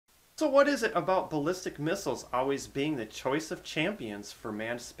So what is it about ballistic missiles always being the choice of champions for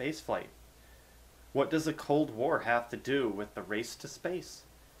manned spaceflight? What does the Cold War have to do with the race to space?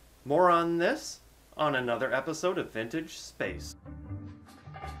 More on this on another episode of Vintage Space.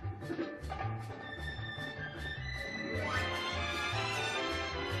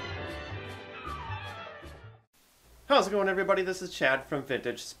 How's it going, everybody? This is Chad from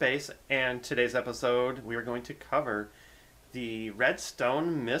Vintage Space, and today's episode we are going to cover the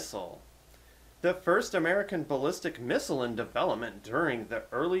Redstone Missile. The first American ballistic missile in development during the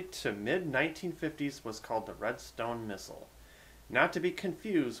early to mid-1950s was called the Redstone Missile. Not to be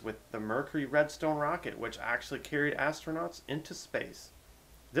confused with the Mercury Redstone rocket, which actually carried astronauts into space.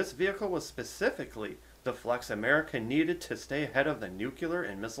 This vehicle was specifically the flex America needed to stay ahead of the nuclear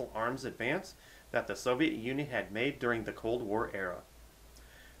and missile arms advance that the Soviet Union had made during the Cold War era.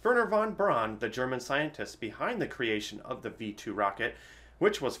 Werner von Braun, the German scientist behind the creation of the V-2 rocket,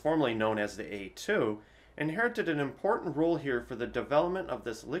 which was formerly known as the A-2, inherited an important role here for the development of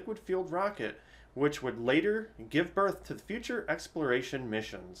this liquid-fueled rocket, which would later give birth to future exploration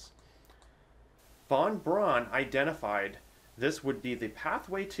missions. Von Braun identified this would be the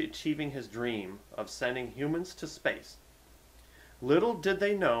pathway to achieving his dream of sending humans to space. Little did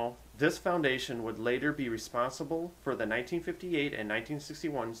they know, this foundation would later be responsible for the 1958 and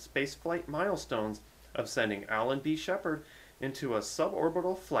 1961 spaceflight milestones of sending Alan B. Shepard into a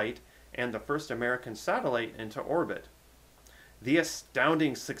suborbital flight and the first American satellite into orbit. The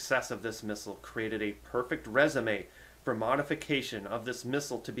astounding success of this missile created a perfect resume for modification of this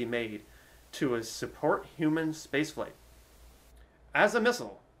missile to be made to support human spaceflight. As a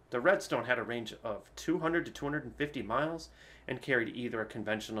missile, the Redstone had a range of 200 to 250 miles and carried either a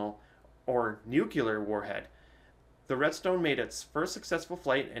conventional or nuclear warhead. The Redstone made its first successful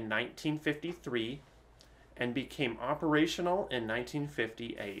flight in 1953 and became operational in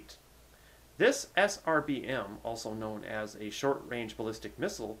 1958. This SRBM, also known as a short-range ballistic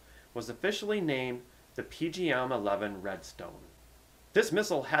missile, was officially named the PGM-11 Redstone. This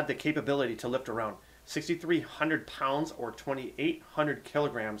missile had the capability to lift around 6,300 pounds or 2,800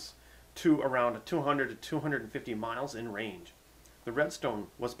 kilograms to around 200 to 250 miles in range. The Redstone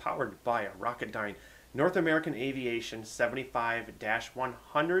was powered by a Rocketdyne North American Aviation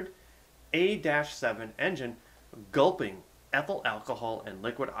 75-100 A-7 engine, gulping ethyl alcohol and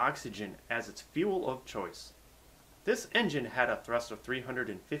liquid oxygen as its fuel of choice. This engine had a thrust of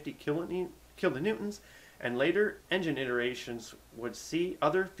 350 kilonewtons, and later engine iterations would see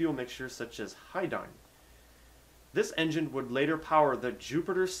other fuel mixtures such as hydine. This engine would later power the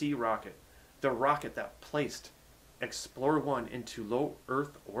Jupiter C rocket, the rocket that placed Explorer 1 into low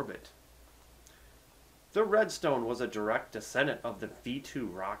Earth orbit. The Redstone was a direct descendant of the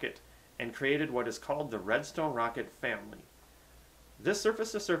V-2 rocket and created what is called the Redstone rocket family. This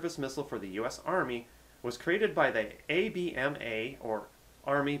surface-to-surface missile for the U.S. Army was created by the ABMA, or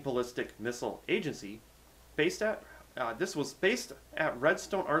Army Ballistic Missile Agency. This was based at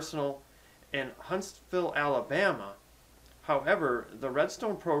Redstone Arsenal in Huntsville, Alabama. However, the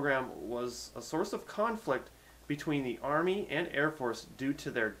Redstone program was a source of conflict between the Army and Air Force due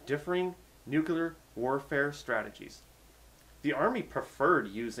to their differing nuclear warfare strategies. The Army preferred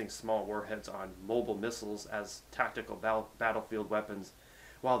using small warheads on mobile missiles as tactical battlefield weapons,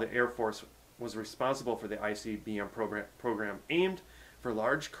 while the Air Force was responsible for the ICBM program aimed for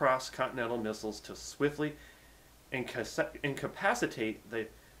large cross-continental missiles to swiftly incapacitate the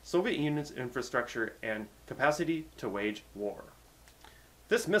Soviet Union's infrastructure and capacity to wage war.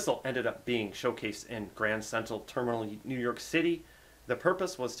 This missile ended up being showcased in Grand Central Terminal, New York City. The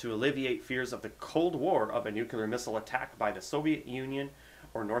purpose was to alleviate fears of the Cold War of a nuclear missile attack by the Soviet Union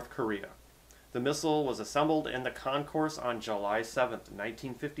or North Korea. The missile was assembled in the concourse on July 7,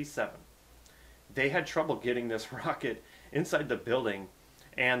 1957. They had trouble getting this rocket inside the building,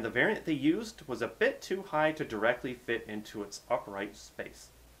 and the variant they used was a bit too high to directly fit into its upright space.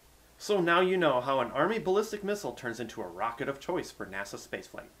 So now you know how an Army ballistic missile turns into a rocket of choice for NASA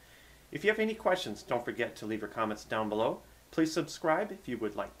spaceflight. If you have any questions, don't forget to leave your comments down below. Please subscribe if you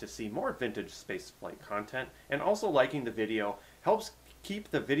would like to see more vintage spaceflight content, and also liking the video helps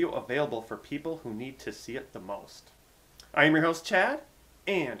keep the video available for people who need to see it the most. I am your host, Chad,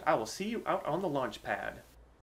 and I will see you out on the launch pad.